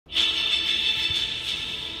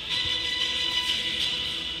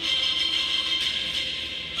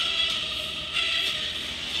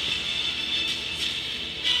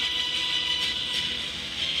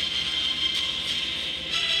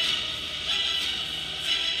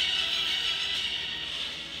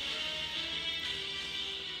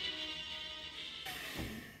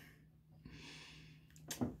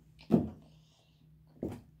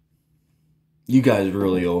You guys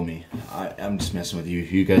really owe me. I'm just messing with you.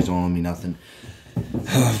 You guys don't owe me nothing.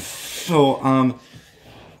 So,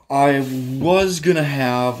 I was gonna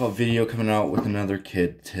have a video coming out with another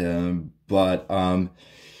kid, Tim, but,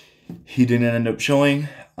 he didn't end up showing.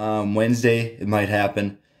 Wednesday, it might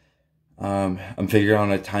happen. I'm figuring out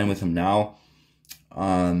a time with him now.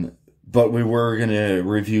 But we were gonna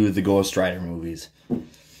review the Ghost Rider movies.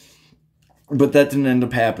 But that didn't end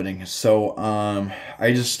up happening. So,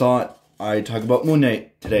 I just thought I'd talk about Moon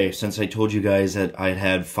Knight today, since I told you guys that I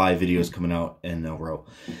had 5 videos coming out in a row.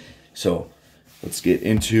 So, let's get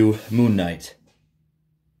into Moon Knight.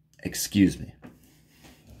 Excuse me.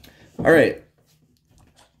 Alright.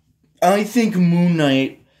 I think Moon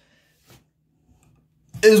Knight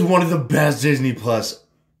is one of the best Disney Plus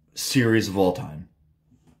series of all time.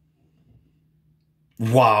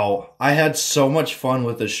 Wow. I had so much fun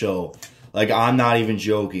with the show. Like, I'm not even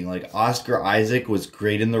joking. Like, Oscar Isaac was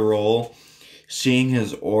great in the role. Seeing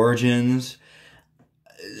his origins,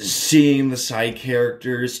 seeing the side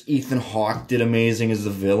characters. Ethan Hawke did amazing as the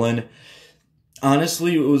villain.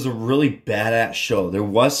 Honestly, it was a really badass show. There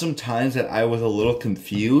was some times that I was a little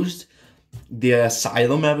confused. The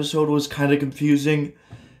Asylum episode was kind of confusing.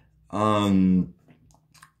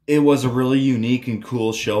 It was a really unique and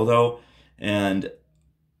cool show, though. And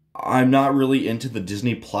I'm not really into the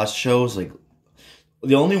Disney Plus shows. Like,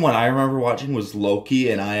 the only one I remember watching was Loki,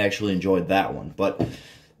 and I actually enjoyed that one. But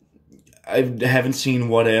I haven't seen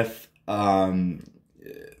What If. What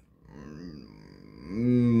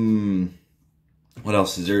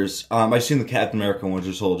else is there? I've seen the Captain America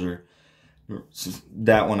Winter Soldier.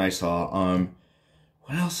 That one I saw.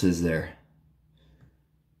 What else is there?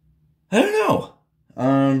 I don't know.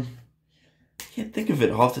 Can't think of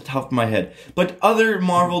it off the top of my head. But other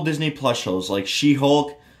Marvel Disney Plus shows like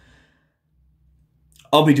She-Hulk,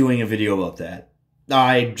 I'll be doing a video about that.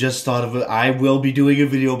 I just thought of it. I will be doing a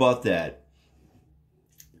video about that.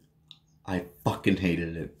 I fucking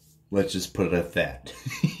hated it. Let's just put it at that.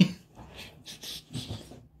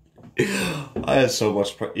 I had so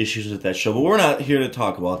much issues with that show, but we're not here to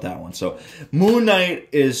talk about that one. So, Moon Knight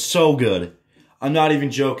is so good. I'm not even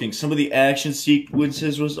joking. Some of the action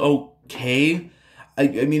sequences was okay. I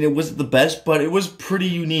mean, it wasn't the best, but it was pretty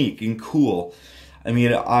unique and cool. I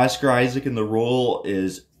mean, Oscar Isaac in the role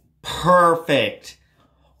is perfect.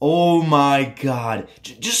 Oh my god.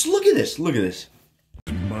 Just look at this. Look at this.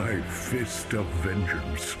 My fist of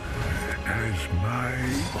vengeance as my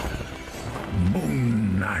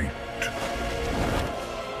Moon Knight.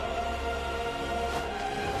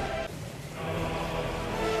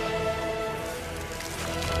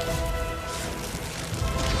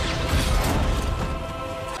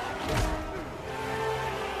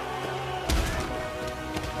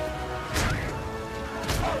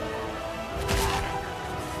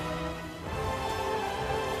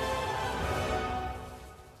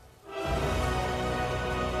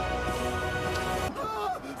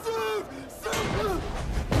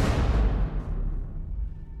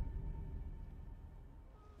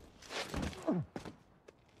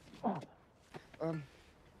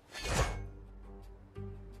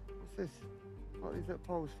 What's this? What is that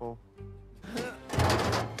pose for?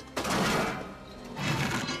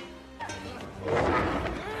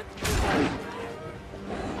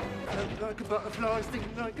 Like a butterfly,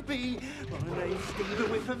 stinging like a bee. My name's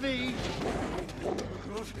Stephen with a V.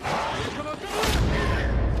 Come on.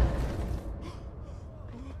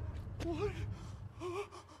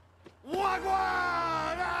 What? What?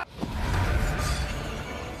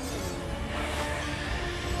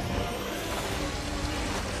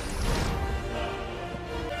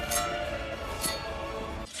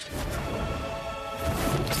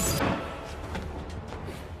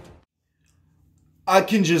 I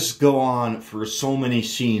can just go on for so many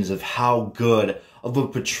scenes of how good of a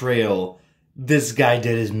portrayal this guy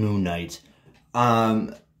did as Moon Knight.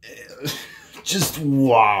 Just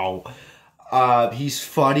wow. He's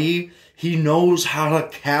funny. He knows how to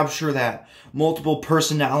capture that multiple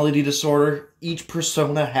personality disorder. Each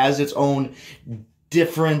persona has its own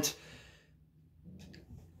different...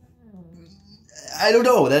 I don't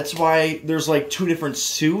know. That's why there's like 2 different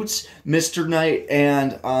suits. Mr. Knight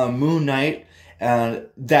and Moon Knight. And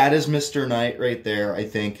that is Mr. Knight right there, I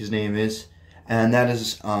think his name is. And that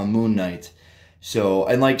is Moon Knight. So,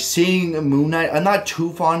 and like seeing Moon Knight, I'm not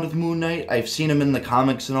too fond of Moon Knight. I've seen him in the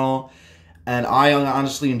comics and all. And I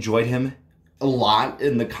honestly enjoyed him a lot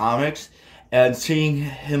in the comics. And seeing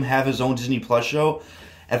him have his own Disney Plus show.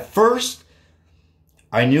 At first,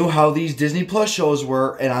 I knew how these Disney Plus shows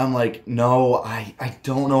were. And I'm like, no, I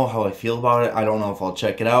don't know how I feel about it. I don't know if I'll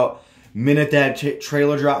check it out. Minute that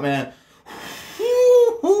trailer dropped, man.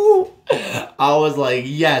 I was like,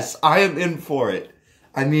 yes, I am in for it.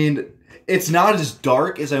 I mean, it's not as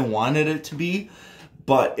dark as I wanted it to be,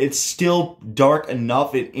 but it's still dark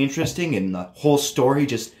enough and interesting, and the whole story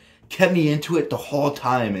just kept me into it the whole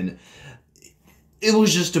time, and it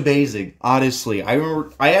was just amazing. Honestly,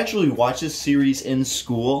 I actually watched this series in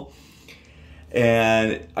school,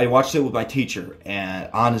 and I watched it with my teacher,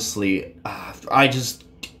 and honestly,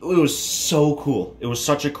 it was so cool. It was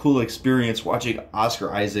such a cool experience watching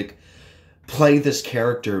Oscar Isaac play this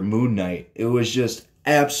character, Moon Knight. It was just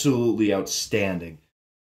absolutely outstanding.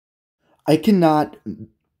 I cannot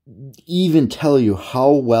even tell you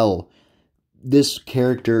how well this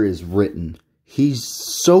character is written. He's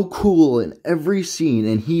so cool in every scene,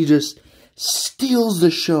 and he just steals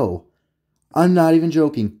the show. I'm not even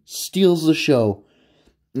joking. Steals the show.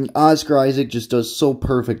 And Oscar Isaac just does so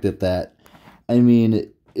perfect at that. I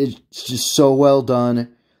mean, it's just so well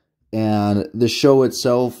done, and the show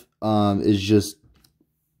itself is just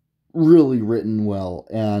really written well,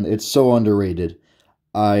 and it's so underrated.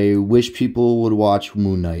 I wish people would watch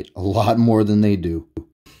Moon Knight a lot more than they do.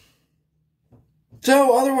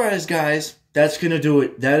 So, otherwise, guys, that's gonna do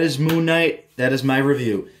it. That is Moon Knight. That is my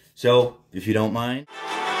review. So, if you don't mind,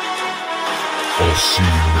 I'll see you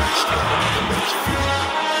next time on the next video.